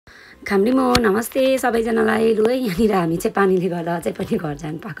खाम्रीमो नमस्ते सबैजनालाई। लु है, यहाँनिर हामी चाहिँ पानीले गर्दा अझै पनि घर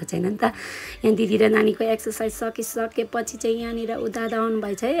जानु पाएको छैन नि त। यहाँ दिदी र नानीको एक्सर्साइज सकिसकेपछि चाहिँ यहाँनिर दादा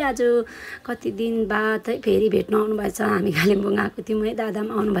आउनुभएछ है। आज कति दिन बाद है फेरि भेट्न आउनुभएछ। हामी कालिम्पोङ आएको थियौँ है, दादा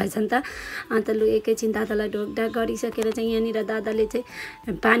पनि आउनुभएछ नि त। अन्त लु एकैछिन दादालाई ढोकढाक गरिसकेर चाहिँ यहाँनिर दादाले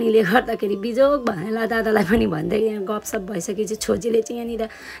चाहिँ पानीले गर्दाखेरि बिजोग भनेर दादालाई पनि भन्दै यहाँ गफसप भइसकेपछि छोजीले चाहिँ यहाँनिर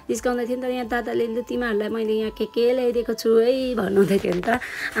जिस्काउँदै थियो नि त। यहाँ दादाले लु तिमीहरूलाई मैले यहाँ के ल्याइदिएको छु है भन्नुहुँदै थियो नि त।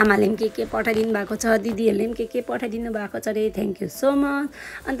 आमाले के पठाइदिनु भएको छ, दिदीहरूले पनि के पठाइदिनु भएको छ रे। Thank you so much.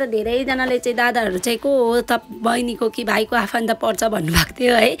 अन्त धेरैजनाले चाहिँ दादाहरू चाहिँ को हो त, बहिनीको कि भाइको आफन्त पर्छ भन्नुभएको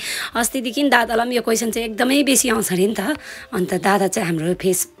थियो है। अस्तिदेखि दादालाई पनि यो क्वेसन चाहिँ एकदमै बेसी आउँछ अरे नि त। अन्त दादा चाहिँ हाम्रो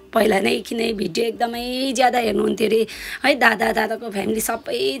फेस पहिला नै किन भिडियो एकदमै ज्यादा हेर्नुहुन्थ्यो अरे है। दादाको फ्यामिली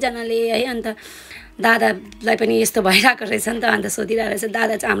सबैजनाले है। अन्त दादालाई पनि यस्तो भइरहेको रहेछ नि त। अन्त सोधिरहेको रहेछ।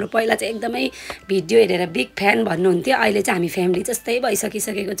 दादा चाहिँ हाम्रो पहिला चाहिँ एकदमै भिडियो हेरेर बिग फ्यान भन्नुहुन्थ्यो। अहिले चाहिँ हामी फ्यामिली जस्तै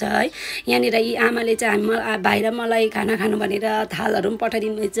भइसकिसकेको छ है। यहाँनिर यी आमाले चाहिँ भाइ र मलाई खाना खानु भनेर थालहरू पनि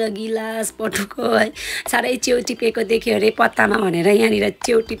पठाइदिनु भएछ, गिलास पटुको है। साह्रै च्याउ टिपेको देख्यो अरे पत्तामा भनेर यहाँनिर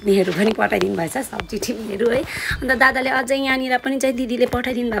च्याउ टिप्नेहरू पनि पठाइदिनु भएछ, सब्जी टिप्नेहरू है। अन्त दादाले अझै यहाँनिर पनि चाहिँ दिदीले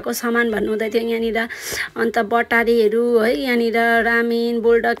पठाइदिनु भएको सामान भन्नुहुँदै थियो यहाँनिर। अन्त बटारीहरू है, यहाँनिर रामेन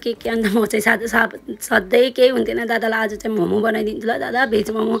बोल्डक के अन्त म चाहिँ सधैँ केही हुन्थेन दादालाई। आज चाहिँ मोमो बनाइदिन्छु ल दादा,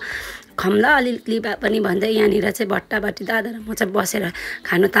 भेज मोमो खम्ला अलिअलि भए पनि भन्दै यहाँनिर चाहिँ भट्टाभट्टी दादा र म चाहिँ बसेर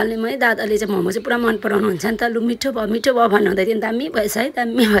खानु थाल्यौँ है। दादाले चाहिँ मोमो चाहिँ पुरा मन पराउनुहुन्छ नि त। लु मिठो भयो भन्नुहुँदै थियो। दामी भएछ है,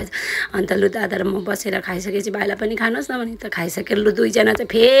 दामी भएछ। अन्त लु दादा र म बसेर खाइसकेपछि भाइलाई पनि खानुहोस् न भने त खाइसकेर लु दुईजना चाहिँ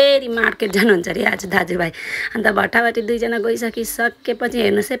फेरि मार्केट जानुहुन्छ अरे आज दाजुभाइ। अन्त भट्टाभट्टी दुईजना गइसकेपछि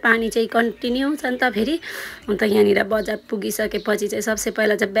हेर्नुहोस् है, पानी चाहिँ कन्टिन्यू छ नि त फेरि। अन्त यहाँनिर बजार पुगिसकेपछि चाहिँ सबसे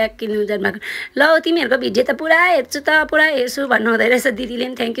पहिला चाहिँ ब्याग किन्नु जानुभएको। ल तिमीहरूको भिडियो त पुरा हेर्छु त, पुरा हेर्छु भन्नुहुँदै रहेछ दिदीले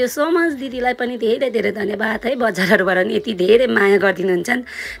पनि। Thank you so much. दिदीलाई पनि धेरै धेरै धन्यवाद है। बजारहरूबाट नि यति धेरै माया गरिदिनुहुन्छ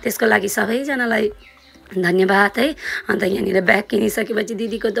त्यसको लागि सबैजनालाई धन्यवाद है। अन्त यहाँनिर ब्याग किनिसकेपछि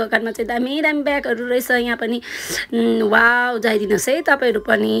दिदीको दोकानमा चाहिँ दामी दामी ब्यागहरू रहेछ। यहाँ पनि वाउ जाइदिनुहोस् है तपाईँहरू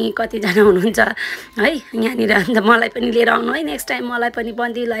पनि कतिजना हुनुहुन्छ है यहाँनिर। अन्त मलाई पनि लिएर आउनु है नेक्स्ट टाइम। मलाई पनि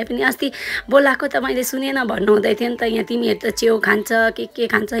बन्दीलाई पनि अस्ति बोलाएको त मैले सुनेन भन्नुहुँदै थियो नि त। यहाँ तिमीहरू त च्याउ खान्छ के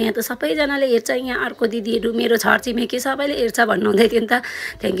खान्छ, यहाँ त सबैजनाले हेर्छ, यहाँ अर्को दिदीहरू मेरो छरछिमेकी सबैले हेर्छ भन्नुहुँदै थियो नि त।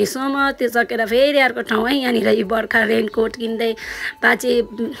 Thank you so much. त्यो सकेर फेरि अर्को ठाउँ है, यहाँनिर यो बर्खा रेनकोट किन्दै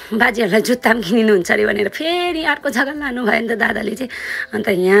बाजेहरूलाई जुत्ता पनि किनिनुहुन्छ अरे भनेर फेरि अर्को जग्गा लानुभयो नि त दादाले चाहिँ। अन्त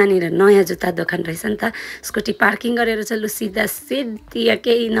यहाँनिर नयाँ जुत्ता दोकान रहेछ नि त। स्कुटी पार्किङ गरेर चाहिँ लु सिधा सिधी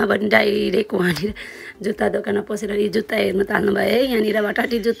केही नभने डाइरेक्ट वहाँनिर जुत्ता दोकानमा पसेर यो जुत्ता हेर्नु थाल्नुभयो है। यहाँनिरबाट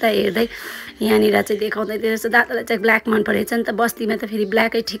जुत्ता हेर्दै यहाँनिर चाहिँ देखाउँदै थियो जस्तो। दादालाई चाहिँ ब्ल्याक मन परेछ नि त। बस्तीमा त फेरि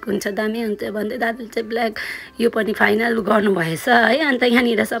ब्ल्याकै ठिक हुन्छ, दामी हुन्छ भन्दै दादाले चाहिँ ब्ल्याक यो पनि फाइनल गर्नुभएछ है। अन्त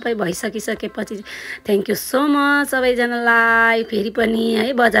यहाँनिर सबै भइसकिसकेपछि थ्याङ्क यू सो मच सबैजनालाई। फेरि पनि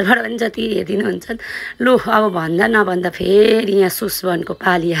है बजारबाट पनि जति हेरिदिनुहुन्छ। लु अब भन्दा नभन्दा फेरि यहाँ सुसबनको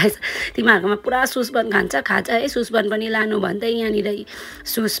पाली आएछ। तिमीहरूकोमा पुरा सुसबन खाजा है, सुसबन पनि लानु भन्दै यहाँनिर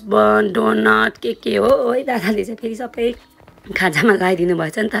सुसबन डोनट के हो है। दादाले चाहिँ फेरि सबै खाजामा लगाइदिनु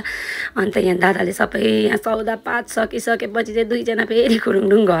भएछ नि त। अन्त यहाँ दादाले सबै यहाँ सौदापात सकिसकेपछि चाहिँ दुईजना फेरि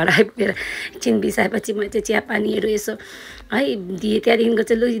खुरुङडुङ घर आइपुगेर एकछिन बिसाएपछि मैले चाहिँ चियापानीहरू यसो है दिएँ। त्यहाँदेखिको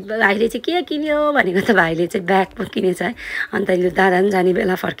चाहिँ लु भाइले चाहिँ के किन्यो भनेको त भाइले चाहिँ ब्याग पो किनेछ है। अन्त लु दादा पनि जाने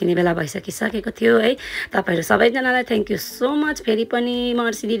बेला फर्किने बेला भइसकिसकेको थियो है। तपाईँहरू सबैजनालाई थ्याङ्क यू सो मच। फेरि पनि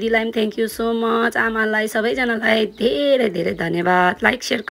मर्सी दिदीलाई पनि थ्याङ्क यू सो मच। आमालाई सबैजनालाई धेरै धेरै धन्यवाद। Like share